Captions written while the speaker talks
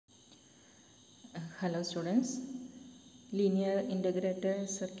Hello students, linear integrated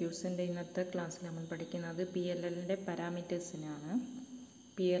circuits ഇന്നത്തെ ക്ലാസ്സിൽ നമ്മൾ പഠിക്കുന്നത് PLL ന്റെ പാരാമീറ്റേഴ്സിനാണ്.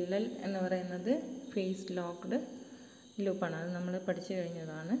 PLL എന്ന് പറയുന്നത് ഫേസ് ലോക്ക്ഡ് ലൂപ്പാണ്. അത് നമ്മൾ പഠിച്ചു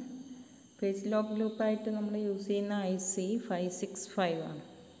കഴിഞ്ഞതാണ്. ഫേസ് ലോക്ക് ലൂപ്പായിട്ട് നമ്മൾ യൂസ് ചെയ്യുന്ന IC 565 ആണ്.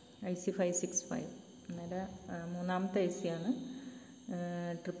 IC 565 അന്നേരം മൂന്നാമത്തെ IC ആണ്.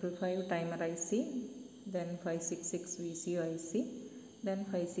 555 timer IC, then 566 VCO IC, then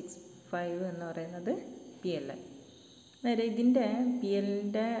 565 എന്ന് പറയുന്നത് PLL. നേരെ ഇതിൻ്റെ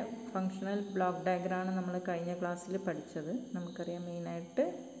PLLൻ്റെ ഫങ്ഷണൽ ബ്ലോക്ക് ഡയഗ്രാമാണ് നമ്മൾ കഴിഞ്ഞ ക്ലാസ്സിൽ പഠിച്ചത്. നമുക്കറിയാം മെയിനായിട്ട്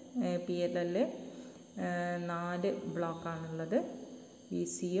PLL 4 ബ്ലോക്കാണുള്ളത്.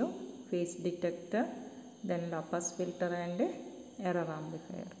 VCO, face detector, then low pass filter and error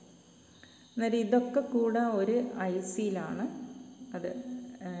amplifier. അന്നേരം ഇതൊക്കെ കൂടെ ഒരു ICയിലാണ് അത്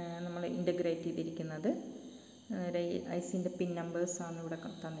നമ്മൾ ഇൻ്റഗ്രേറ്റ് ചെയ്തിരിക്കുന്നത്. ICൻ്റെ പിൻ നമ്പേഴ്സാണ് ഇവിടെ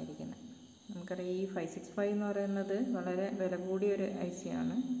തന്നിരിക്കുന്നത്. നമുക്കറിയാം ഈ 565 എന്ന് പറയുന്നത് വളരെ വില കൂടിയൊരു IC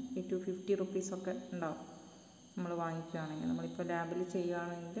ആണ്. ഈ 250 റുപ്പീസൊക്കെ ഉണ്ടാവും നമ്മൾ വാങ്ങിക്കുകയാണെങ്കിൽ. നമ്മളിപ്പോൾ ലാബിൽ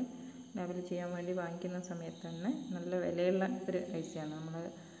ചെയ്യുകയാണെങ്കിൽ ലാബിൽ ചെയ്യാൻ വേണ്ടി വാങ്ങിക്കുന്ന സമയത്ത് തന്നെ നല്ല വിലയുള്ള ഒരു IC ആണ്. നമ്മൾ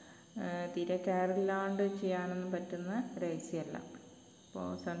തീരെ കെയറില്ലാണ്ട് ചെയ്യാനൊന്നും പറ്റുന്ന ഒരു IC അല്ല. ഇപ്പോൾ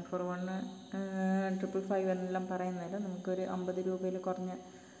 741 555 എന്നെല്ലാം പറയുന്നതിൽ നമുക്കൊരു 50 രൂപയിൽ കുറഞ്ഞ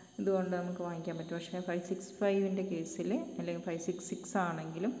ഇതുകൊണ്ട് നമുക്ക് വാങ്ങിക്കാൻ പറ്റും. പക്ഷേ 565ൻ്റെ കേസിൽ അല്ലെങ്കിൽ 566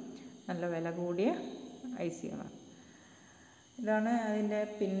 ആണെങ്കിലും നല്ല വില കൂടിയ ICകളാണ്. ഇതാണ് അതിൻ്റെ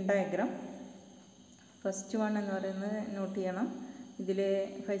പിൻ ഡയഗ്രാം. ഫസ്റ്റ് വൺ എന്ന് പറയുന്നത് നോട്ട് ചെയ്യണം. ഇതിൽ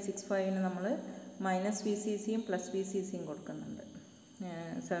 565ന് നമ്മൾ -VCCയും +VCCയും കൊടുക്കുന്നുണ്ട്.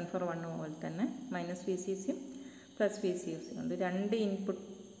 741 പോലെ തന്നെ -VCCയും +VCCയും ഉണ്ട്. 2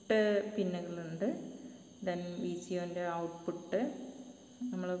 ഇൻപുട്ട് പിന്നുകളുണ്ട്. ദെൻ VCOൻ്റെ ഔട്ട്പുട്ട്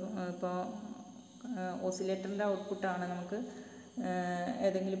നമ്മൾ ഇപ്പോൾ ഓസിലേറ്ററിൻ്റെ ഔട്ട്പുട്ടാണ് നമുക്ക്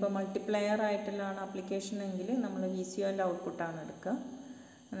ഏതെങ്കിലും ഇപ്പോൾ മൾട്ടിപ്ലയർ ആയിട്ടുള്ളതാണ് ആപ്ലിക്കേഷൻ എങ്കിൽ നമ്മൾ VCOൻ്റെ ഔട്ട്പുട്ടാണ് എടുക്കുക.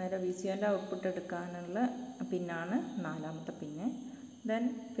 അന്നേരം VCOൻ്റെ ഔട്ട്പുട്ട് എടുക്കാനുള്ള പിന്നാണ് 4ാമത്തെ പിന്ന്. ദെൻ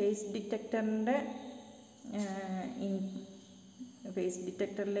ഫേസ്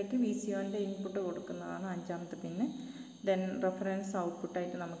ഡിറ്റക്ടറിലേക്ക് VCOൻ്റെ ഇൻപുട്ട് കൊടുക്കുന്നതാണ് 5ാമത്തെ പിന്ന്. ദെൻ റെഫറൻസ്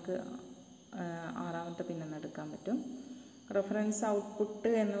ഔട്ട്പുട്ടായിട്ട് നമുക്ക് 6ാമത്തെ പിന്നെന്ന് എടുക്കാൻ പറ്റും. റെഫറൻസ് ഔട്ട്പുട്ട്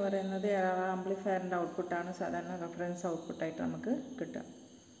എന്ന് പറയുന്നത് എറർ ആംപ്ലിഫയറിൻ്റെ ഔട്ട്പുട്ടാണ് സാധാരണ റെഫറൻസ് ഔട്ട്പുട്ടായിട്ട് നമുക്ക് കിട്ടുക.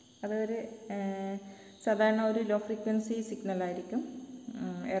 അതൊരു സാധാരണ ഒരു ലോ ഫ്രീക്വൻസി സിഗ്നലായിരിക്കും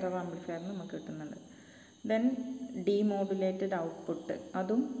എറർ ആംപ്ലിഫയറിന് നമുക്ക് കിട്ടുന്നുണ്ട്. ദെൻ ഡീമോഡുലേറ്റഡ് ഔട്ട്പുട്ട്,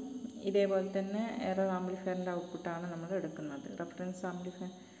 അതും ഇതേപോലെ തന്നെ എറർ ആംപ്ലിഫയറിൻ്റെ ഔട്ട്പുട്ടാണ് നമ്മൾ എടുക്കുന്നത്.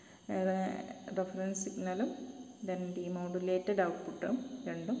 റെഫറൻസ് സിഗ്നലും ദെൻ ഡീമോഡുലേറ്റഡ് ഔട്ട്പുട്ടും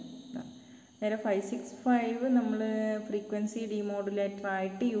രണ്ടും ഇതാണ്. നേരെ 565 നമ്മൾ ഫ്രീക്വൻസി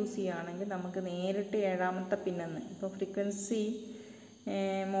ഡീമോഡുലേറ്ററായിട്ട് യൂസ് ചെയ്യുകയാണെങ്കിൽ നമുക്ക് നേരിട്ട് 7ാമത്തെ പിന്നെന്ന് ഇപ്പോൾ ഫ്രീക്വൻസി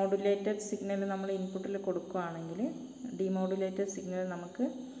മോഡുലേറ്റഡ് സിഗ്നൽ നമ്മൾ ഇൻപുട്ടിൽ കൊടുക്കുകയാണെങ്കിൽ ഡീമോഡുലേറ്റഡ് സിഗ്നൽ നമുക്ക്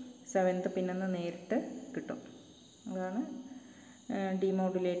 7th പിന്നെന്ന് നേരിട്ട് കിട്ടും. അതാണ്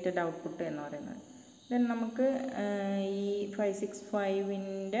ഡീമോഡുലേറ്റഡ് ഔട്ട്പുട്ട് എന്ന് പറയുന്നത്. ദെൻ നമുക്ക് ഈ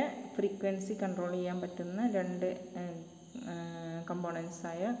 565ൻ്റെ ഫ്രീക്വൻസി കൺട്രോൾ ചെയ്യാൻ പറ്റുന്ന 2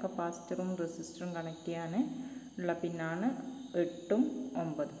 കമ്പോണൻസായ കപ്പാസിറ്ററും റെസിസ്റ്ററും കണക്ട് ചെയ്യാൻ ഉള്ള പിന്നാണ് 8ഉം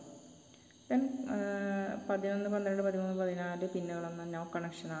 9ഉം. ദെൻ 11, 12, 13, 14 പിന്നുകളൊന്നും നോ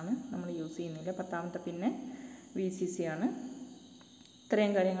കണക്ഷനാണ്, നമ്മൾ യൂസ് ചെയ്യുന്നില്ല. 10ാമത്തെ പിന്നെ VCC ആണ്.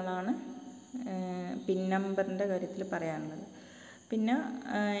 ഇത്രയും കാര്യങ്ങളാണ് പിൻ നമ്പറിൻ്റെ കാര്യത്തിൽ പറയാനുള്ളത്. പിന്നെ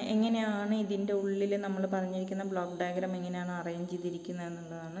എങ്ങനെയാണ് ഇതിൻ്റെ ഉള്ളിൽ നമ്മൾ പറഞ്ഞിരിക്കുന്ന ബ്ലോക്ക് ഡയഗ്രാം എങ്ങനെയാണ് അറേഞ്ച് ചെയ്തിരിക്കുന്നത്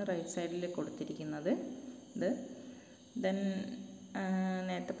എന്നുള്ളതാണ് റൈറ്റ് സൈഡിൽ കൊടുത്തിരിക്കുന്നത്. ദെൻ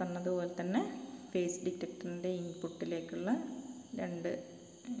നേരത്തെ പറഞ്ഞതുപോലെ തന്നെ face ഡിറ്റക്ടറിൻ്റെ ഇൻപുട്ടിലേക്കുള്ള 2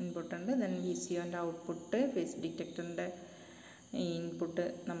 ഇൻപുട്ടുണ്ട്. Then VCOൻ്റെ output, face ഡിറ്റക്ടറിൻ്റെ input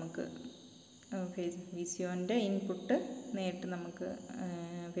നമുക്ക് VCOൻ്റെ ഇൻപുട്ട് നേരിട്ട് നമുക്ക്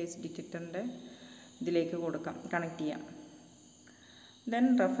ഫേസ് ഡിറ്റക്ടറിൻ്റെ ഇതിലേക്ക് കൊടുക്കാം, കണക്ട് ചെയ്യാം. ദെൻ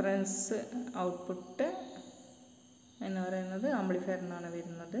റെഫറൻസ് ഔട്ട്പുട്ട് എന്ന് പറയുന്നത് ആംപ്ലിഫയറിനാണ്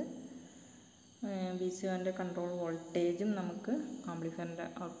വരുന്നത്. VCOൻ്റെ കൺട്രോൾ വോൾട്ടേജും നമുക്ക് ആംപ്ലിഫയറിൻ്റെ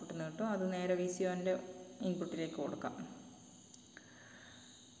ഔട്ട്പുട്ടിൽ നിന്ന് കിട്ടും. അത് നേരെ VCOൻ്റെ ഇൻപുട്ടിലേക്ക് കൊടുക്കാം.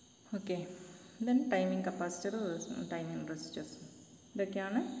 Okay. Then timing capacitor, timing resistors,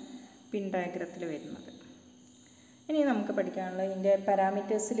 ഇതൊക്കെയാണ് പിൻ ഡയഗ്രത്തിൽ വരുന്നത്. ഇനി നമുക്ക് പഠിക്കാനുള്ള ഇതിൻ്റെ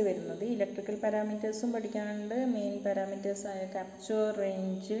പാരാമീറ്റേഴ്സിൽ വരുന്നത് ഇലക്ട്രിക്കൽ പാരാമീറ്റേഴ്സും പഠിക്കാനുണ്ട്. Main പാരാമീറ്റേഴ്സായ capture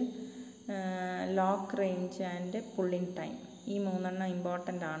range, lock range and pulling time. ഈ 3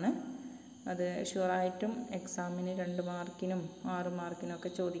 ഇമ്പോർട്ടൻ്റ് ആണ്. അത് ഷുവറായിട്ടും എക്സാമിന് 2 മാർക്കിനും 6 മാർക്കിനും ഒക്കെ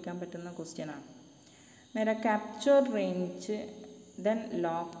ചോദിക്കാൻ പറ്റുന്ന ക്വസ്റ്റ്യനാണ്. നേരെ capture range, then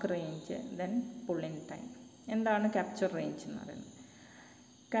lock range, then pulling time. എന്താണ് ക്യാപ്ചർ റേഞ്ച് എന്ന് പറയുന്നത്?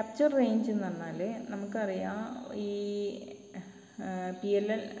 ക്യാപ്ചർ റേഞ്ച് എന്ന് പറഞ്ഞാൽ നമുക്കറിയാം ഈ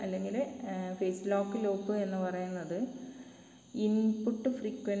PLL അല്ലെങ്കിൽ ഫേസ് ലോക്ക് ലൂപ്പ് എന്ന് പറയുന്നത് ഇൻപുട്ട്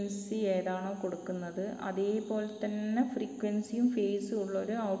ഫ്രീക്വൻസി ഏതാണോ കൊടുക്കുന്നത് അതേപോലെ തന്നെ ഫ്രീക്വൻസിയും ഫേസും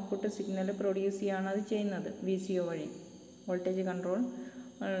ഉള്ളൊരു ഔട്ട്പുട്ട് സിഗ്നൽ പ്രൊഡ്യൂസ് ചെയ്യുകയാണ് അത് ചെയ്യുന്നത് VCO വഴി, വോൾട്ടേജ്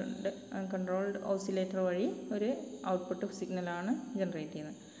കൺട്രോൾഡ് ഓസിലേറ്റർ വഴി ഒരു ഔട്ട്പുട്ട് സിഗ്നലാണ് ജനറേറ്റ്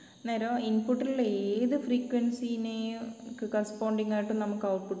ചെയ്യുന്നത്. നേരം ഇൻപുട്ടിലുള്ള ഏത് ഫ്രീക്വൻസിനെയും കറസ്പോണ്ടിങ് ആയിട്ട് നമുക്ക്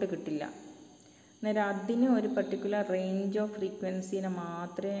ഔട്ട്പുട്ട് കിട്ടില്ല. നേരം അതിന് ഒരു പർട്ടിക്കുലർ റേഞ്ച് ഓഫ് ഫ്രീക്വൻസിനെ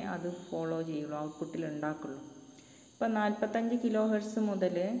മാത്രമേ അത് ഫോളോ ചെയ്യുള്ളൂ, ഔട്ട്പുട്ടിൽ ഉണ്ടാക്കുള്ളൂ. ഇപ്പോൾ 45 kHz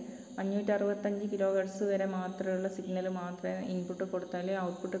മുതൽ 565 kHz വരെ മാത്രമുള്ള സിഗ്നൽ മാത്രമേ ഇൻപുട്ട് കൊടുത്താൽ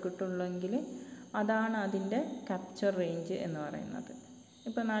ഔട്ട്പുട്ട് കിട്ടുള്ളെങ്കിൽ അതാണ് അതിൻ്റെ ക്യാപ്ചർ റേഞ്ച് എന്ന് പറയുന്നത്.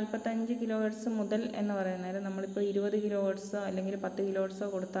 ഇപ്പോൾ 45 kHz മുതൽ എന്ന് പറയുന്നത് നമ്മളിപ്പോൾ 20 kHz അല്ലെങ്കിൽ 10 kHz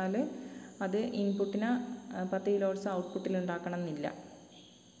കൊടുത്താൽ അത് ഇൻപുട്ടിന് 10 kHz ഔട്ട്പുട്ടിൽ ഉണ്ടാക്കണം എന്നില്ല.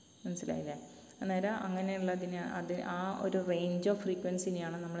 മനസ്സിലായില്ലേ? അന്നേരം അങ്ങനെയുള്ളതിന് ആ ഒരു റേഞ്ച് ഓഫ്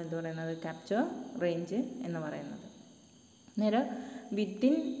ഫ്രീക്വൻസിനെയാണ് നമ്മൾ എന്ത് പറയുന്നത്, ക്യാപ്ചർ റേഞ്ച് എന്ന് പറയുന്നത്. നേരം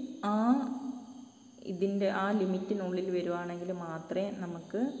വിത്തിൻ ഇതിൻ്റെ ലിമിറ്റിനുള്ളിൽ വരുവാണെങ്കിൽ മാത്രമേ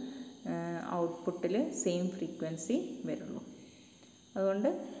നമുക്ക് ഔട്ട്പുട്ടിൽ സെയിം ഫ്രീക്വൻസി വരുള്ളൂ. അതുകൊണ്ട്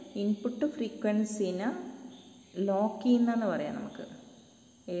ഇൻപുട്ട് ഫ്രീക്വൻസിനെ ലോക്ക് ചെയ്യുന്നതെന്ന് പറയാം നമുക്ക്.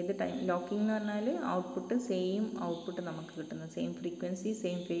 ഏത് ടൈം ലോക്കിംഗ് എന്ന് പറഞ്ഞാൽ ഔട്ട്പുട്ട് സെയിം ഔട്ട്പുട്ട് നമുക്ക് കിട്ടുന്നത്, സെയിം ഫ്രീക്വൻസി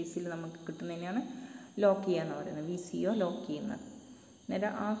സെയിം ഫേസിൽ നമുക്ക് കിട്ടുന്നതിനാണ് ലോക്ക് ചെയ്യുക എന്ന് പറയുന്നത്, VCO ലോക്ക് ചെയ്യുന്നത്.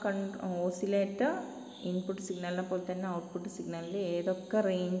 നേരം ഓസിലേറ്റർ ഇൻപുട്ട് സിഗ്നലിനെ പോലെ തന്നെ ഔട്ട്പുട്ട് സിഗ്നലിൽ ഏതൊക്കെ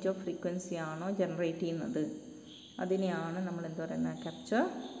റേഞ്ച് ഓഫ് ഫ്രീക്വൻസി ആണോ ജനറേറ്റ് ചെയ്യുന്നത് അതിനെയാണ് നമ്മൾ എന്ത് പറയുന്നത്, ക്യാപ്ചർ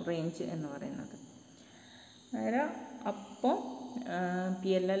റേഞ്ച് എന്ന് പറയുന്നത്. നേരം അപ്പോൾ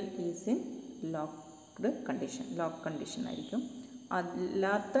PLL is in lock condition ആയിരിക്കും.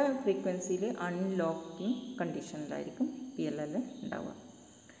 അല്ലാത്ത ഫ്രീക്വൻസിയിൽ അൺലോക്കിംഗ് കണ്ടീഷനിലായിരിക്കും PLL ഉണ്ടാവുക.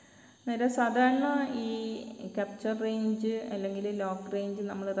 നേരെ സാധാരണ ഈ ക്യാപ്ചർ റേഞ്ച് അല്ലെങ്കിൽ ലോക്ക് റേഞ്ച്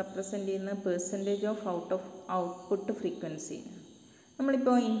നമ്മൾ റെപ്രസെൻ്റ് ചെയ്യുന്ന പെർസെൻറ്റേജ് ഓഫ് ഔട്ട്പുട്ട് ഫ്രീക്വൻസി.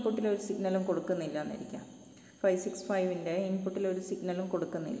 നമ്മളിപ്പോൾ ഇൻപുട്ടിൽ ഒരു സിഗ്നലും കൊടുക്കുന്നില്ല എന്നിരിക്കാം, 565ൻ്റെ ഇൻപുട്ടിൽ ഒരു സിഗ്നലും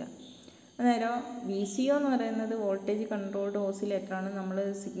കൊടുക്കുന്നില്ല. അന്നേരം VCO എന്ന് പറയുന്നത് വോൾട്ടേജ് കൺട്രോൾഡ് ഓസിലേറ്ററാണ്. നമ്മൾ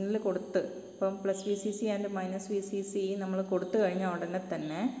സിഗ്നൽ കൊടുത്ത് ഇപ്പം +VCC ആൻഡ് -VCC നമ്മൾ കൊടുത്തു കഴിഞ്ഞാൽ ഉടനെ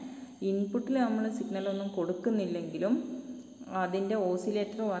തന്നെ ഇൻപുട്ടിൽ നമ്മൾ സിഗ്നലൊന്നും കൊടുക്കുന്നില്ലെങ്കിലും അതിൻ്റെ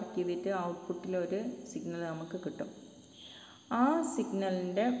ഓസിലേറ്റർ വർക്ക് ചെയ്തിട്ട് ഔട്ട്പുട്ടിലൊരു സിഗ്നൽ നമുക്ക് കിട്ടും. ആ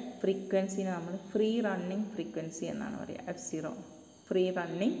സിഗ്നലിൻ്റെ ഫ്രീക്വൻസിനെ നമ്മൾ ഫ്രീ റണ്ണിങ് ഫ്രീക്വൻസി എന്നാണ് പറയുക, F0, ഫ്രീ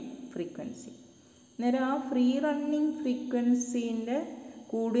റണ്ണിങ് ഫ്രീക്വൻസി. അന്നേരം ആ ഫ്രീ റണ്ണിങ് ഫ്രീക്വൻസീൻ്റെ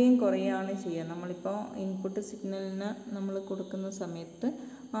കൂടുകയും കുറയുകയാണ് ചെയ്യുക. നമ്മളിപ്പോൾ ഇൻപുട്ട് സിഗ്നലിന് നമ്മൾ കൊടുക്കുന്ന സമയത്ത്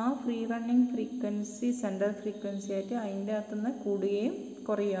ആ free running frequency central frequency ആയിട്ട് അതിൻ്റെ അകത്തുനിന്ന് കൂടുകയും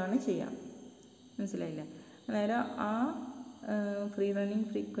കുറയുകയാണ് ചെയ്യുക. മനസ്സിലായില്ലേ? അന്നേരം ആ ഫ്രീ റണ്ണിങ്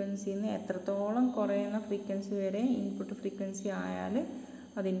ഫ്രീക്വൻസിയിൽ നിന്ന് എത്രത്തോളം കുറയുന്ന ഫ്രീക്വൻസി വരെ ഇൻപുട്ട് ഫ്രീക്വൻസി ആയാൽ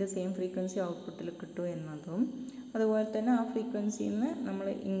അതിൻ്റെ സെയിം ഫ്രീക്വൻസി ഔട്ട്പുട്ടിൽ കിട്ടും എന്നതും, അതുപോലെ തന്നെ ആ ഫ്രീക്വൻസിയിൽ നിന്ന് നമ്മൾ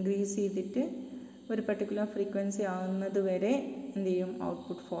ഇൻക്രീസ് ചെയ്തിട്ട് ഒരു പർട്ടിക്കുലർ ഫ്രീക്വൻസി ആകുന്നത് വരെ എന്ത് ചെയ്യും,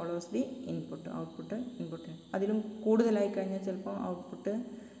 ഔട്ട്പുട്ട് ഫോളോസ് ദി ഇൻപുട്ട്. അതിലും കൂടുതലായി കഴിഞ്ഞാൽ ചിലപ്പോൾ ഔട്ട്പുട്ട്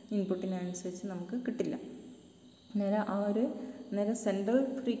ഇൻപുട്ടിനനുസരിച്ച് നമുക്ക് കിട്ടില്ല. നേരെ സെൻട്രൽ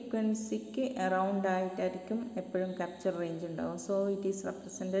ഫ്രീക്വൻസിക്ക് അറൗണ്ട് ആയിട്ടായിരിക്കും എപ്പോഴും ക്യാപ്ചർ റേഞ്ച് ഉണ്ടാവും. So it is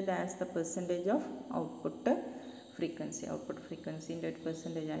represented as the percentage of output ഫ്രീക്വൻസിൻ്റെ ഒരു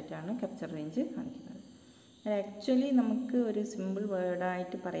പെർസെൻറ്റേജ് ആയിട്ടാണ് ക്യാപ്ചർ റേഞ്ച് കാണിക്കുന്നത്. ആക്ച്വലി നമുക്ക് ഒരു സിമ്പിൾ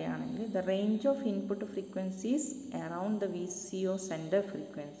വേർഡായിട്ട് പറയുകയാണെങ്കിൽ the range of input frequencies around the VCO centre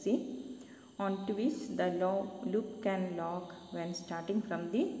frequency on to which the loop can lock when starting from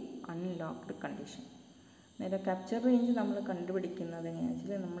the unlocked condition. നേരെ capture range നമ്മൾ കണ്ടുപിടിക്കുന്നത് എങ്ങനെയാണെന്ന്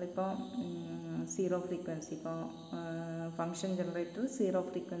വെച്ചാൽ നമ്മളിപ്പോൾ സീറോ ഫ്രീക്വൻസി, ഇപ്പോൾ ഫങ്ഷൻ ജനറേറ്റർ സീറോ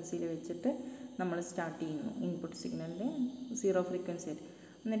ഫ്രീക്വൻസിയിൽ വെച്ചിട്ട് നമ്മൾ സ്റ്റാർട്ട് ചെയ്യുന്നു, ഇൻപുട്ട് സിഗ്നലിൽ സീറോ ഫ്രീക്വൻസി ആയിട്ട്.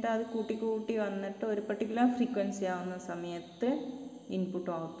 എന്നിട്ട് അത് കൂട്ടി വന്നിട്ട് ഒരു പർട്ടിക്കുലർ ഫ്രീക്വൻസി ആവുന്ന സമയത്ത്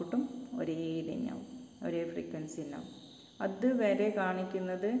ഇൻപുട്ടും ഔട്ട്പുട്ടും ഒരേ തന്നെയാവും, ഒരേ ഫ്രീക്വൻസി തന്നെയാവും. അതുവരെ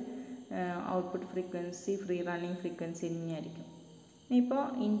കാണിക്കുന്നത് output frequency free running frequency തന്നെയായിരിക്കും. ഇപ്പോൾ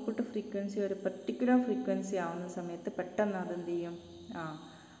ഇൻപുട്ട് ഫ്രീക്വൻസി ഒരു പർട്ടിക്കുലർ ഫ്രീക്വൻസി ആവുന്ന സമയത്ത് പെട്ടെന്ന് അതെന്ത് ചെയ്യും,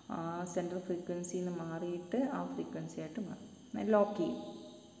 സെൻട്രൽ ഫ്രീക്വൻസിയിൽ നിന്ന് മാറിയിട്ട് ആ ഫ്രീക്വൻസി ആയിട്ട് മാറും, ലോക്ക് ചെയ്യും.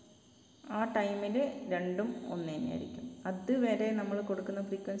 ആ ടൈമിൽ രണ്ടും ഒന്ന് തന്നെയായിരിക്കും. അതുവരെ നമ്മൾ കൊടുക്കുന്ന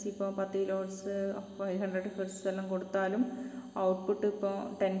ഫ്രീക്വൻസി ഇപ്പോൾ 10 kHz 500 Hz എല്ലാം കൊടുത്താലും ഔട്ട്പുട്ട് ഇപ്പോൾ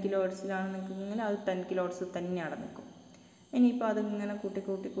 10 kHz നിൽക്കുന്നതെങ്കിൽ അത് 10 kHz തന്നെ അവിടെ നിൽക്കും. ഇനിയിപ്പോൾ അതിങ്ങനെ കൂട്ടി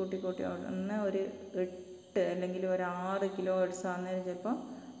ഒന്ന് ഒരു 8 അല്ലെങ്കിൽ ഒരു 6 kHz ആകുന്നതിന് ചിലപ്പോൾ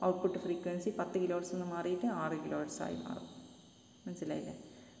ഔട്ട്പുട്ട് ഫ്രീക്വൻസി 10 kHz നിന്ന് മാറിയിട്ട് 6 kHz ആയി മാറും. മനസ്സിലായില്ലേ?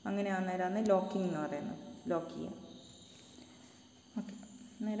 അങ്ങനെ ആകുന്നേരമാണ് ലോക്കിംഗ് എന്ന് പറയുന്നത്, ലോക്ക് ചെയ്യുക. ഓക്കെ.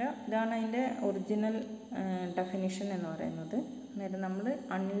 അന്നേരം ഇതാണ് അതിൻ്റെ ഒറിജിനൽ ഡെഫിനിഷൻ എന്ന് പറയുന്നത്. അന്നേരം നമ്മൾ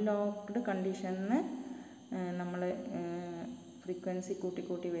അൺലോക്ക്ഡ് കണ്ടീഷനിൽ നമ്മൾ ഫ്രീക്വൻസി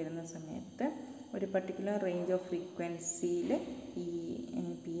കൂട്ടി വരുന്ന സമയത്ത് ഒരു പർട്ടിക്കുലർ റേഞ്ച് ഓഫ് ഫ്രീക്വൻസിയിൽ ഈ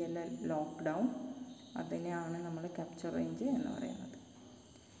PLL ലോക്ക് ഡൗൺ, അതിനെയാണ് നമ്മൾ ക്യാപ്ചർ റേഞ്ച് എന്ന് പറയുന്നത്.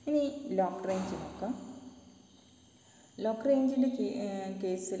 ഇനി ലോക്ക് റേഞ്ച് നോക്കാം. ലോക്ക് റേഞ്ചിൻ്റെ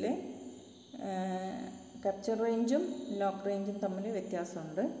കേസിൽ ക്യാപ്ചർ റേഞ്ചും ലോക്ക് റേഞ്ചും തമ്മിൽ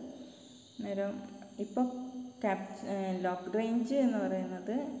വ്യത്യാസമുണ്ട്. അന്നേരം ഇപ്പോൾ ലോക്ക് റേഞ്ച് എന്ന്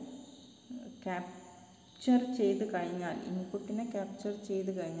പറയുന്നത് ക്യാപ്ചർ ചെയ്ത് കഴിഞ്ഞാൽ, ഇൻപുട്ടിനെ ക്യാപ്ചർ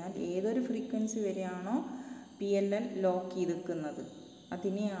ചെയ്ത് കഴിഞ്ഞാൽ ഏതൊരു ഫ്രീക്വൻസി വരെയാണോ PLL ലോക്ക് ചെയ്തിരിക്കുന്നത്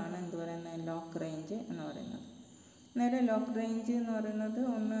അതിനെയാണ് എന്ത് പറയുന്നത്, ലോക്ക് റേഞ്ച് എന്ന് പറയുന്നത്. നേരെ ലോക്ക് റേഞ്ച് എന്ന് പറയുന്നത്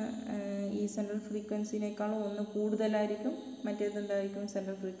ഒന്ന് ഈ സെൻട്രൽ ഫ്രീക്വൻസിനേക്കാളും ഒന്ന് കൂടുതലായിരിക്കും, മറ്റേത് എന്തായിരിക്കും,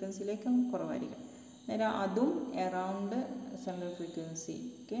 സെൻട്രൽ ഫ്രീക്വൻസിയിലേക്കും കുറവായിരിക്കും. നേരെ അതും എറൗണ്ട് സെൻട്രൽ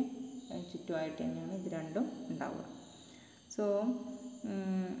ഫ്രീക്വൻസിക്ക് ചുറ്റുമായിട്ട് തന്നെയാണ് ഇത് രണ്ടും ഉണ്ടാവുക. സോ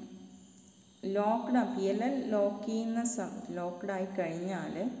PLL ലോക്ക്ഡ് ആയി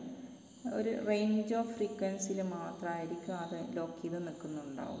കഴിഞ്ഞാൽ ഒരു റേഞ്ച് ഓഫ് ഫ്രീക്വൻസിയിൽ മാത്രമായിരിക്കും അത് ലോക്ക് ചെയ്ത്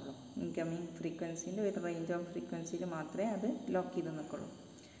നിൽക്കുന്നുണ്ടാവുള്ളൂ. ഇൻകമ്മിങ് ഫ്രീക്വൻസിൻ്റെ ഒരു റേഞ്ച് ഓഫ് ഫ്രീക്വൻസിയിൽ മാത്രമേ അത് ലോക്ക് ചെയ്ത് നിൽക്കുള്ളൂ.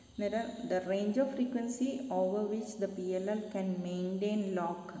 അന്നേരം the range of frequency over which the PLL can maintain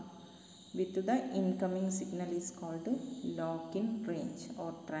lock with the incoming signal is called lock in range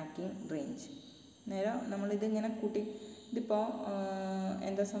or tracking range. നേരം നമ്മളിതിങ്ങനെ ഇതിപ്പോൾ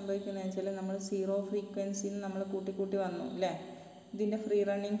എന്താ സംഭവിക്കുന്നതെന്ന് വെച്ചാൽ നമ്മൾ 0 ഫ്രീക്വൻസിയിൽ നമ്മൾ കൂട്ടി വന്നു അല്ലേ. ഇതിൻ്റെ ഫ്രീ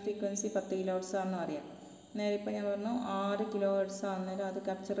റണ്ണിങ് ഫ്രീക്വൻസി 10 kHz ആണെന്ന് അറിയാം. നേരെ ഇപ്പോൾ ഞാൻ പറഞ്ഞു 6 kHz ആകുന്നേരം അത്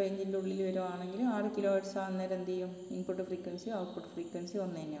ക്യാപ്ചർ റേഞ്ചിൻ്റെ ഉള്ളിൽ വരുവാണെങ്കിൽ 6 kHz ആകുന്നേരം എന്ത് ചെയ്യും, ഇൻപുട്ട് ഫ്രീക്വൻസി ഔട്ട്പുട്ട് ഫ്രീക്വൻസി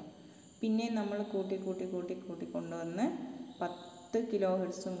ഒന്ന് തന്നെയാവും. പിന്നെ നമ്മൾ കൂട്ടി കൊണ്ടുവന്ന് 10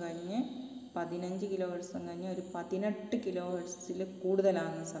 kHz കഴിഞ്ഞ് 15 kHz കഴിഞ്ഞ് ഒരു 18 kHz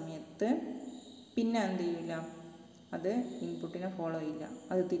കൂടുതലാകുന്ന സമയത്ത് പിന്നെ എന്ത് ചെയ്യില്ല, അത് ഇൻപുട്ടിനെ ഫോളോ ചെയ്യില്ല,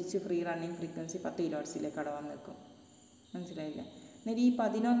 അത് തിരിച്ച് ഫ്രീ റണ്ണിങ് ഫ്രീക്വൻസി 10 kHz കടവാൻ നിൽക്കും. മനസ്സിലായില്ലേ. എന്നിട്ട് ഈ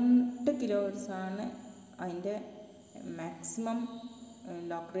 18 kHz ആണ് അതിൻ്റെ മാക്സിമം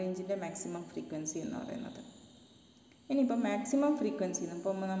ലോക്ക് റേഞ്ചിൻ്റെ മാക്സിമം ഫ്രീക്വൻസി എന്ന് പറയുന്നത്. ഇനിയിപ്പോൾ മാക്സിമം ഫ്രീക്വൻസി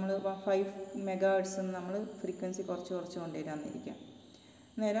ഇപ്പോൾ നമ്മൾ 5 MHz നമ്മൾ ഫ്രീക്വൻസി കുറച്ച് കൊണ്ടുവരാമെന്നിരിക്കാം.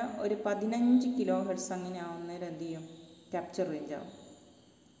 നേരം ഒരു 15 kHz അങ്ങനെ ആവുന്നേരം എന്ത് ചെയ്യും, ക്യാപ്ചർ റേഞ്ച് ആവും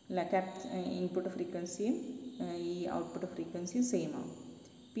അല്ല, ഇൻപുട്ട് ഫ്രീക്വൻസിയും ഈ ഔട്ട്പുട്ട് ഫ്രീക്വൻസിയും സെയിം ആവും.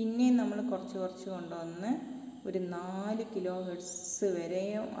 പിന്നെയും നമ്മൾ കുറച്ച് കൊണ്ടുവന്ന് ഒരു 4 kHz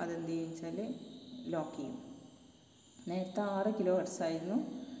വരെയും അതെന്ത് ചെയ്യും വെച്ചാൽ ലോക്ക് ചെയ്യും. നേരത്തെ 6 kHz ആയിരുന്നു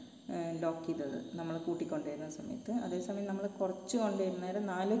ലോക്ക് ചെയ്തത് നമ്മൾ കൂട്ടിക്കൊണ്ടുവരുന്ന സമയത്ത്. അതേസമയം നമ്മൾ കുറച്ച് കൊണ്ടുവരുന്നേരം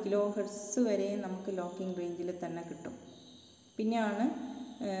 4 kHz വരെയും നമുക്ക് ലോക്കിംഗ് റേഞ്ചിൽ തന്നെ കിട്ടും. പിന്നെയാണ്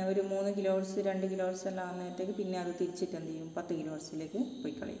ഒരു 3 kHz 2 kHz എല്ലാം ആകുന്നതിലേക്ക് പിന്നെ അത് തിരിച്ചിട്ട് എന്ത് ചെയ്യും, 10 kHz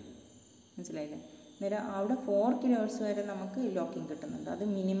പോയി കളയും. മനസ്സിലായില്ലേ. നേരം അവിടെ 4 kHz വരെ നമുക്ക് ലോക്കിംഗ് കിട്ടുന്നുണ്ട്. അത്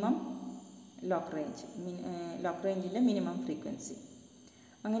മിനിമം ലോക്ക് റേഞ്ചിൻ്റെ മിനിമം ഫ്രീക്വൻസി.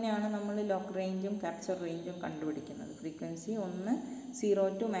 അങ്ങനെയാണ് നമ്മൾ ലോക്ക് റേഞ്ചും ക്യാപ്ചർ റേഞ്ചും കണ്ടുപിടിക്കുന്നത്. ഫ്രീക്വൻസി ഒന്ന് 0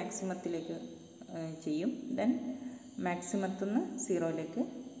 to മാക്സിമത്തിലേക്ക് ചെയ്യും, ദെൻ മാക്സിമത്തിൽ നിന്ന് 0ലേക്ക്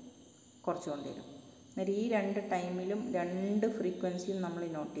കുറച്ച് കൊണ്ടുവരും. അന്നേരം ഈ 2 ടൈമിലും 2 ഫ്രീക്വൻസിയും നമ്മൾ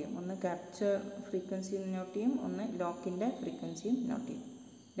നോട്ട് ചെയ്യും. ഒന്ന് ക്യാപ്ചർ ഫ്രീക്വൻസിയും നോട്ട് ചെയ്യും, ഒന്ന് ലോക്കിൻ്റെ ഫ്രീക്വൻസിയും നോട്ട് ചെയ്യും,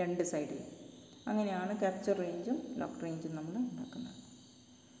 2 സൈഡിൽ. അങ്ങനെയാണ് ക്യാപ്ചർ റേഞ്ചും ലോക്ക് റേഞ്ചും നമ്മൾ ഉണ്ടാക്കുന്നത്.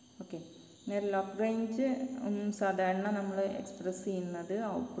 ഓക്കെ. ലോക്ക് റേഞ്ച് സാധാരണ നമ്മൾ എക്സ്പ്രസ് ചെയ്യുന്നത്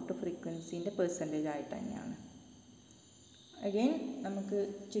ഔട്ട്പുട്ട് ഫ്രീക്വൻസിൻ്റെ പെർസെൻറ്റേജ് ആയിട്ട് തന്നെയാണ്. അഗെയിൻ നമുക്ക്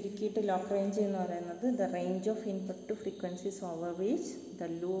ചുരുക്കിയിട്ട് ലോക്ക് റേഞ്ച് എന്ന് പറയുന്നത് the range of input frequencies over which the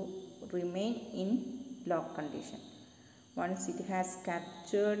loop remain in lock condition once it has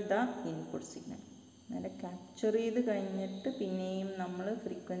captured the input signal. അങ്ങനെ ക്യാപ്ചർ ചെയ്ത് കഴിഞ്ഞിട്ട് പിന്നെയും നമ്മൾ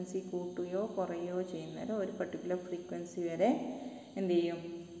ഫ്രീക്വൻസി കൂട്ടുകയോ കുറയുകയോ ചെയ്യുന്നേരം ഒരു പർട്ടിക്കുലർ ഫ്രീക്വൻസി വരെ എന്ത് ചെയ്യും,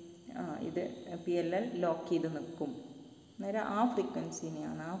 ഇത് PLL ലോക്ക് ചെയ്ത് നിൽക്കും. അന്നേരം ആ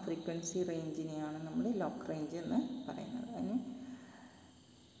ഫ്രീക്വൻസി റേഞ്ചിനെയാണ് നമ്മൾ ലോക്ക് റേഞ്ച് എന്ന് പറയുന്നത്. അതിന്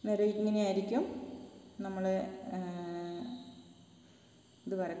നേരെ ഇങ്ങനെയായിരിക്കും നമ്മൾ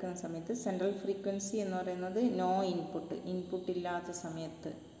ഇത് വരക്കുന്ന സമയത്ത്. സെൻട്രൽ ഫ്രീക്വൻസി എന്ന് പറയുന്നത് ഇൻപുട്ട് ഇല്ലാത്ത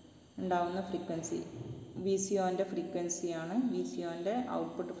സമയത്ത് ഉണ്ടാവുന്ന ഫ്രീക്വൻസി VCOൻ്റെ ഫ്രീക്വൻസിയാണ്. VCOൻ്റെ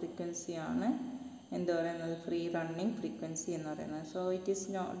ഔട്ട്പുട്ട് ഫ്രീക്വൻസിയാണ് എന്ത് പറയുന്നത്, ഫ്രീ റണ്ണിങ് ഫ്രീക്വൻസി എന്ന് പറയുന്നത്. So it is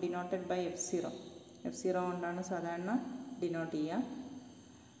denoted by F0 കൊണ്ടാണ് സാധാരണ ഡിനോട്ട് ചെയ്യുക,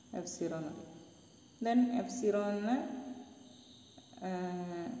 F0 എന്ന് പറയും. ദെൻ F0 എന്ന്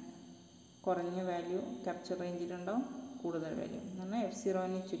കുറഞ്ഞ വാല്യൂ ക്യാപ്ചർ റേഞ്ചിലുണ്ടാവും, കൂടുതൽ വാല്യൂ എന്ന് പറഞ്ഞാൽ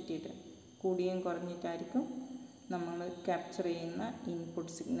F0ന് ചുറ്റിയിട്ട് കൂടിയും കുറഞ്ഞിട്ടായിരിക്കും നമ്മൾ ക്യാപ്ചർ ചെയ്യുന്ന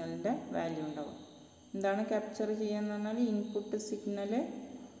ഇൻപുട്ട് സിഗ്നലിൻ്റെ വാല്യൂ ഉണ്ടാവും. എന്താണ് ക്യാപ്ചർ ചെയ്യുക എന്ന് പറഞ്ഞാൽ ഇൻപുട്ട് സിഗ്നൽ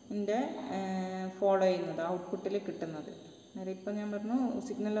ഫോളോ ചെയ്യുന്നത്, ഔട്ട്പുട്ടിൽ കിട്ടുന്നത്. അന്നേരം ഇപ്പം ഞാൻ പറഞ്ഞു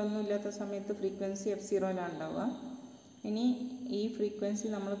സിഗ്നലൊന്നും ഇല്ലാത്ത സമയത്ത് ഫ്രീക്വൻസി F0ലാണ് ഉണ്ടാവുക. ഇനി ഈ ഫ്രീക്വൻസി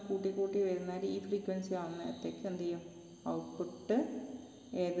നമ്മൾ കൂട്ടി വരുന്നാൽ ഈ ഫ്രീക്വൻസി ആവുന്നേരത്തേക്ക് എന്ത് ചെയ്യും, ഔട്ട്പുട്ട്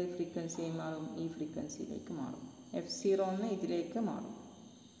ഏത് ഫ്രീക്വൻസിയായി മാറും, ഈ ഫ്രീക്വൻസിയിലേക്ക് മാറും. F0 ഇതിലേക്ക് മാറും.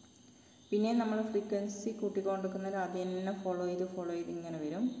 പിന്നെ നമ്മൾ ഫ്രീക്വൻസി കൂട്ടിക്കൊണ്ടിരിക്കുന്നതിൽ അത് തന്നെ ഫോളോ ചെയ്ത് ഇങ്ങനെ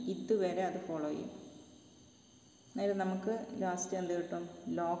വരും. ഇതുവരെ അത് ഫോളോ ചെയ്യും. അന്നേരം നമുക്ക് ലാസ്റ്റ് എന്ത് കിട്ടും,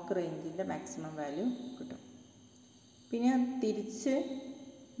 ലോക്ക് റേഞ്ചിൻ്റെ മാക്സിമം വാല്യൂ കിട്ടും. പിന്നെ തിരിച്ച്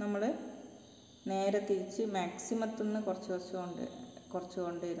നമ്മൾ നേരെ തിരിച്ച് മാക്സിമത്തിൽ നിന്ന് കുറച്ച്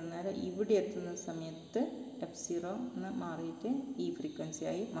കൊണ്ട് ഇരുന്നാൽ ഇവിടെ എത്തുന്ന സമയത്ത് F0 മാറിയിട്ട് ഈ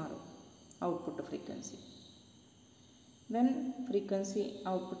ഫ്രീക്വൻസിയായി മാറും, output frequency. Then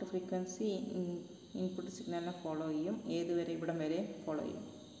output frequency input സിഗ്നലിനെ ഫോളോ ചെയ്യും. ഏതുവരെ, ഇവിടം വരെ ഫോളോ ചെയ്യും.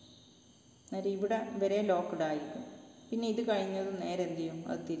 അന്നേരം ഇവിടെ വരെ ലോക്ക്ഡ് ആയിരിക്കും. പിന്നെ ഇത് കഴിഞ്ഞത് നേരെ എന്ത് ചെയ്യും,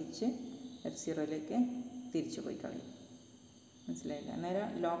 അത് തിരിച്ച് F0യിലേക്ക് തിരിച്ചു പോയി കളയും. മനസ്സിലായില്ല? അന്നേരം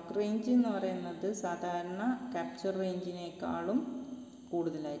ലോക്ക് റേഞ്ച് എന്ന് പറയുന്നത് സാധാരണ ക്യാപ്ചർ റേഞ്ചിനേക്കാളും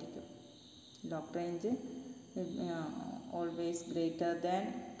കൂടുതലായിരിക്കും. Lock range always greater than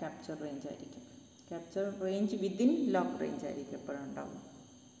capture range ആയിരിക്കും. Capture range within lock range ആയിരിക്കും എപ്പോഴും ഉണ്ടാവും.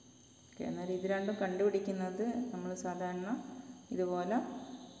 ഓക്കെ, അന്നേരം ഇത് രണ്ടും കണ്ടുപിടിക്കുന്നത് നമ്മൾ സാധാരണ ഇതുപോലെ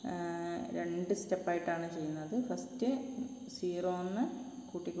 2 സ്റ്റെപ്പായിട്ടാണ് ചെയ്യുന്നത്. ഫസ്റ്റ് 0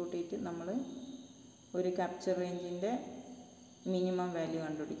 കൂട്ടിയിട്ട് നമ്മൾ ഒരു ക്യാപ്ചർ റേഞ്ചിൻ്റെ മിനിമം വാല്യൂ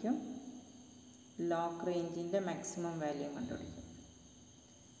കണ്ടുപിടിക്കും, ലോക്ക് റേഞ്ചിൻ്റെ മാക്സിമം വാല്യൂ കണ്ടുപിടിക്കും.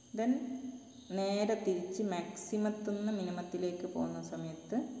 ദെൻ നേരെ തിരിച്ച് മാക്സിമത്തിൽ നിന്ന് മിനിമത്തിലേക്ക് പോകുന്ന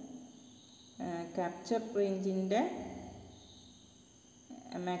സമയത്ത് ക്യാപ്ചർ റേഞ്ചിൻ്റെ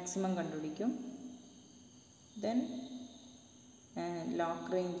മാക്സിമം കണ്ടുപിടിക്കും. ദെൻ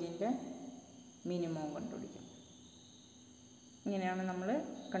ലോക്ക് റേഞ്ചിൻ്റെ മിനിമവും കണ്ടുപിടിക്കും. ഇങ്ങനെയാണ് നമ്മൾ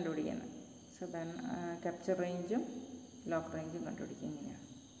കണ്ടുപിടിക്കുന്നത്. സാധാരണ ക്യാപ്ചർ റേഞ്ചും ലോക്ക് റേഞ്ചും കണ്ടുപിടിക്കുക ഇങ്ങനെയാണ്.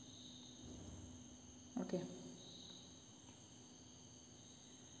 ഓക്കെ,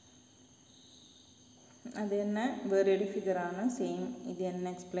 അത് തന്നെ വേറൊരു ഫിഗറാണ്, സെയിം ഇത് തന്നെ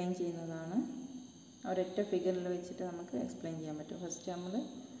എക്സ്പ്ലെയിൻ ചെയ്യുന്നതാണ്. ഒരൊറ്റ ഫിഗറിൽ വെച്ചിട്ട് നമുക്ക് എക്സ്പ്ലെയിൻ ചെയ്യാൻ പറ്റും. ഫസ്റ്റ് നമ്മൾ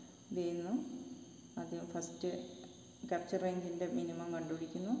ഇത് ചെയ്യുന്നു, ആദ്യം ഫസ്റ്റ് ക്യാപ്ചർ റേഞ്ചിൻ്റെ മിനിമം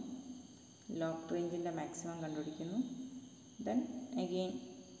കണ്ടുപിടിക്കുന്നു, ലോക്ക് റേഞ്ചിൻ്റെ മാക്സിമം കണ്ടുപിടിക്കുന്നു. ദെൻ അഗെയിൻ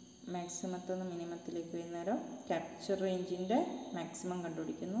മാക്സിമത്തിൽ നിന്ന് മിനിമത്തിലേക്ക് വരുന്നേരം ക്യാപ്ചർ റേഞ്ചിൻ്റെ മാക്സിമം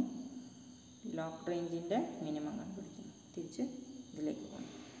കണ്ടുപിടിക്കുന്നു, ലോക്ക് റേഞ്ചിൻ്റെ മിനിമം കണ്ടുപിടിക്കുന്നു. തിരിച്ച് ഇതിലേക്ക് പോകുന്നു.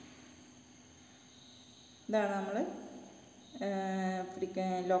 ഇതാണ് നമ്മൾ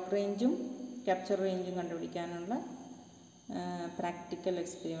ലോക്ക് റേഞ്ചും ക്യാപ്ചർ റേഞ്ചും കണ്ടുപിടിക്കാനുള്ള പ്രാക്ടിക്കൽ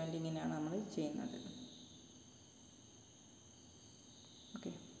എക്സ്പെരിമെൻ്റ് ഇങ്ങനെയാണ് നമ്മൾ ചെയ്യുന്നത്.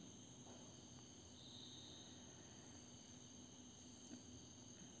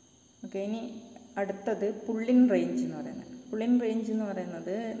 ഓക്കെ, ഇനി അടുത്തത് പുള്ളിൻ റേഞ്ച് എന്ന് പറയുന്നത്. പുള്ളിൻ റേഞ്ച് എന്ന്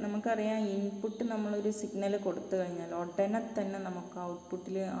പറയുന്നത് നമുക്കറിയാം, ഇൻപുട്ട് നമ്മളൊരു സിഗ്നൽ കൊടുത്തു കഴിഞ്ഞാൽ ഉടനെ തന്നെ നമുക്ക്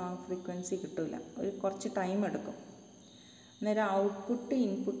ഔട്ട്പുട്ടിൽ ആ ഫ്രീക്വൻസി കിട്ടില്ല, കുറച്ച് ടൈം എടുക്കും. അന്നേരം ഔട്ട്പുട്ട്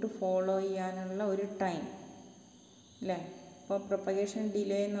ഇൻപുട്ട് ഫോളോ ചെയ്യാനുള്ള ഒരു ടൈം അല്ലേ. ഇപ്പോൾ പ്രൊപ്പഗേഷൻ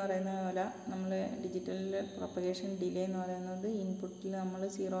ഡിലേ എന്ന് പറയുന്ന പോലെ നമ്മൾ ഡിജിറ്റലിൽ പ്രൊപ്പഗേഷൻ ഡിലേ എന്ന് പറയുന്നത് ഇൻപുട്ടിൽ നമ്മൾ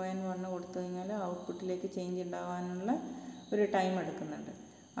 0 and 1 കൊടുത്തു കഴിഞ്ഞാൽ ഔട്ട്പുട്ടിലേക്ക് ചേഞ്ച് ഉണ്ടാകാനുള്ള ഒരു ടൈം എടുക്കുന്നുണ്ട്.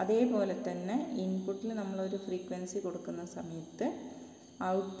 അതേപോലെ തന്നെ ഇൻപുട്ടിൽ നമ്മളൊരു ഫ്രീക്വൻസി കൊടുക്കുന്ന സമയത്ത്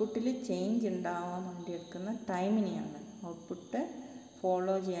ഔട്ട്പുട്ടിൽ ചേഞ്ച് ഉണ്ടാവാൻ വേണ്ടി എടുക്കുന്ന ടൈമിനെയാണ്, ഔട്ട്പുട്ട്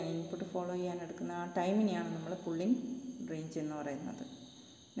ഫോളോ ചെയ്യാൻ, ഇൻപുട്ട് ഫോളോ ചെയ്യാൻ എടുക്കുന്ന ആ ടൈമിനെയാണ് നമ്മൾ പുള്ളിൻ റേഞ്ച് എന്ന് പറയുന്നത്.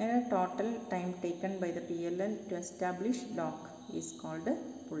 നേരെ total time taken by the PLL to establish lock is called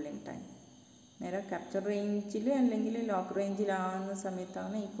പുള്ളിൻ time. നേരെ ക്യാപ്ചർ റേഞ്ചിൽ അല്ലെങ്കിൽ ലോക്ക് റേഞ്ചിലാകുന്ന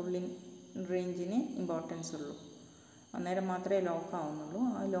സമയത്താണ് ഈ പുള്ളിൻ റേഞ്ചിന് ഇമ്പോർട്ടൻസ് ഉള്ളൂ. അന്നേരം മാത്രമേ ലോക്ക് ആവുന്നുള്ളൂ.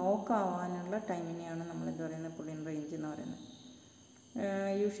 ആ ലോക്ക് ആവാനുള്ള ടൈമിനെയാണ് നമ്മളെന്ത് പറയുന്നത്, പുള്ളിൻ റേഞ്ച് എന്ന് പറയുന്നത്.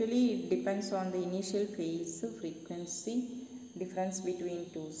 Usually it depends on the initial face, frequency, difference between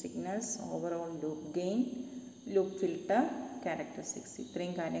 2 signals, overall loop gain, loop filter, characteristics.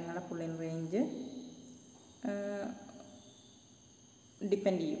 ഇത്രയും കാര്യങ്ങളെ പുള്ളിൻ റേഞ്ച്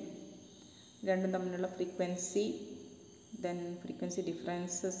ഡിപ്പെൻഡ് ചെയ്യും. രണ്ടും തമ്മിലുള്ള frequency, then frequency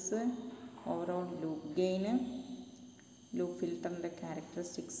differences, overall loop gain, loop ഫിൽറ്ററിൻ്റെ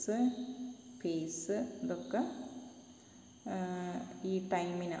characteristics, face, ഇതൊക്കെ ഈ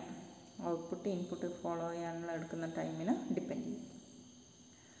ടൈമിന്, ഔട്ട്പുട്ട് ഇൻപുട്ട് ഫോളോ ചെയ്യാനുള്ള എടുക്കുന്ന ടൈമിന് ഡിപ്പെൻഡ് ചെയ്യും.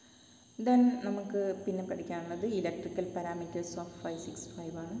 ദെൻ നമുക്ക് പിന്നെ പഠിക്കാനുള്ളത് ഇലക്ട്രിക്കൽ പാരാമീറ്റേഴ്സ് ഓഫ്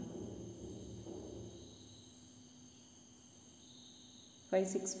 565 ആണ്.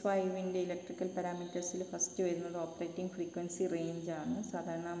 565 ഇലക്ട്രിക്കൽ പാരാമീറ്റേഴ്സിൽ ഫസ്റ്റ് വരുന്നത് ഓപ്പറേറ്റിംഗ് ഫ്രീക്വൻസി റേഞ്ചാണ്.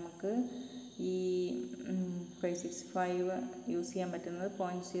 സാധാരണ നമുക്ക് ഈ 565 യൂസ് ചെയ്യാൻ പറ്റുന്നത്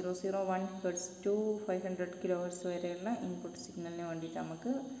 0.001 ഹെർട്സ് ടു 500 കിലോ ഹെർട്സ് വരെയുള്ള ഇൻപുട്ട് സിഗ്നലിന് വേണ്ടിയിട്ട്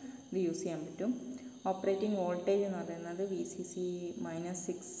നമുക്ക് ഇത് യൂസ് ചെയ്യാൻ പറ്റും. ഓപ്പറേറ്റിംഗ് വോൾട്ടേജ് എന്ന് പറയുന്നത് VCC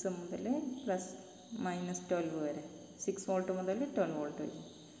 -6 മുതൽ +-12 വരെ, 6 വോൾട്ട് മുതൽ 12 വോൾട്ട് വരെ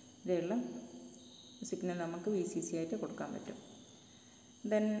വരെയുള്ള സിഗ്നൽ നമുക്ക് VCC ആയിട്ട് കൊടുക്കാൻ പറ്റും.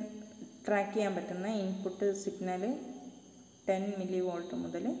 ദെൻ ട്രാക്ക് ചെയ്യാൻ പറ്റുന്ന ഇൻപുട്ട് സിഗ്നൽ 10 മില്ലി വോൾട്ട്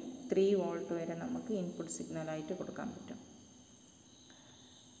മുതൽ 3 വോൾട്ട് വരെ നമുക്ക് ഇൻപുട്ട് സിഗ്നലായിട്ട് കൊടുക്കാൻ പറ്റും.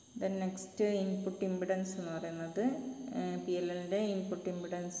 ദെൻ നെക്സ്റ്റ് ഇൻപുട്ട് ഇമ്പിഡൻസ് എന്ന് പറയുന്നത് PLLൻ്റെ ഇൻപുട്ട്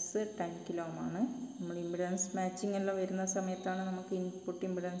ഇമ്പിഡൻസ് 10 കിലോ ആണ്. നമ്മൾ ഇമ്പിഡൻസ് മാച്ചിങ് എല്ലാം വരുന്ന സമയത്താണ് നമുക്ക് ഇൻപുട്ട്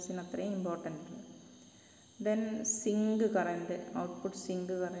ഇമ്പിഡൻസിന് അത്രയും ഇമ്പോർട്ടൻ്റ് ഉള്ളത്. Then zinc current, output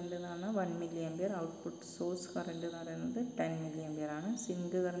zinc current എന്നാണ് 1 milli ampere. Output source current എന്ന് പറയുന്നത് 10 മില്ലി ആംപിയർ ആണ്.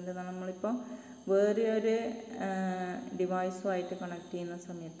 സിങ്ക് കറൻറ്റ് എന്ന് നമ്മളിപ്പോൾ വേറെ ഒരു ഡിവൈസുമായിട്ട് കണക്ട് ചെയ്യുന്ന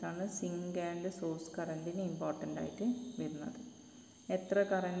സമയത്താണ് സിങ്ക് ആൻഡ് സോഴ്സ് കറൻറ്റിന് ഇമ്പോർട്ടൻ്റ് ആയിട്ട് വരുന്നത്. എത്ര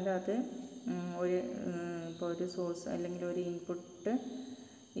കറൻറ്റ് അത് ഇപ്പോൾ ഒരു സോഴ്സ് അല്ലെങ്കിൽ ഒരു ഇൻപുട്ട്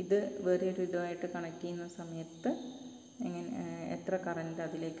ഇത് വേറെ ഒരു ഇതുമായിട്ട് കണക്ട് ചെയ്യുന്ന സമയത്ത് എത്ര കറൻറ്റ്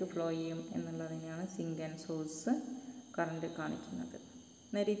അതിലേക്ക് ഫ്ലോ ചെയ്യും എന്നുള്ളതിനെയാണ് സിങ്ക് ആൻഡ് സോഴ്സ് കറൻറ്റ് കാണിക്കുന്നത്.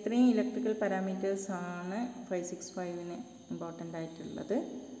 അന്നേരം ഇത്രയും ഇലക്ട്രിക്കൽ പാരാമീറ്റേഴ്സാണ് 565-ന് ഇമ്പോർട്ടൻ്റ് ആയിട്ടുള്ളത്.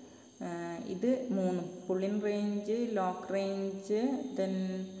 ഇത് മൂന്നും pull in range, lock range, then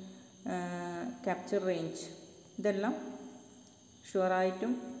capture range, ഇതെല്ലാം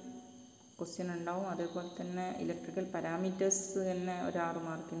ഷുവറായിട്ടും ക്വസ്റ്റ്യൻ ഉണ്ടാവും. അതേപോലെ തന്നെ ഇലക്ട്രിക്കൽ പാരാമീറ്റേഴ്സ് തന്നെ ഒരു 6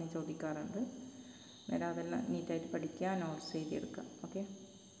 മാർക്കിന് ചോദിക്കാറുണ്ട്. അന്നേരം അതെല്ലാം നീറ്റായിട്ട് പഠിക്കുക, നോട്ട്സ് എഴുതിയെടുക്കുക. Okay,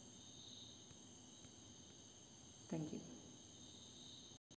 thank you.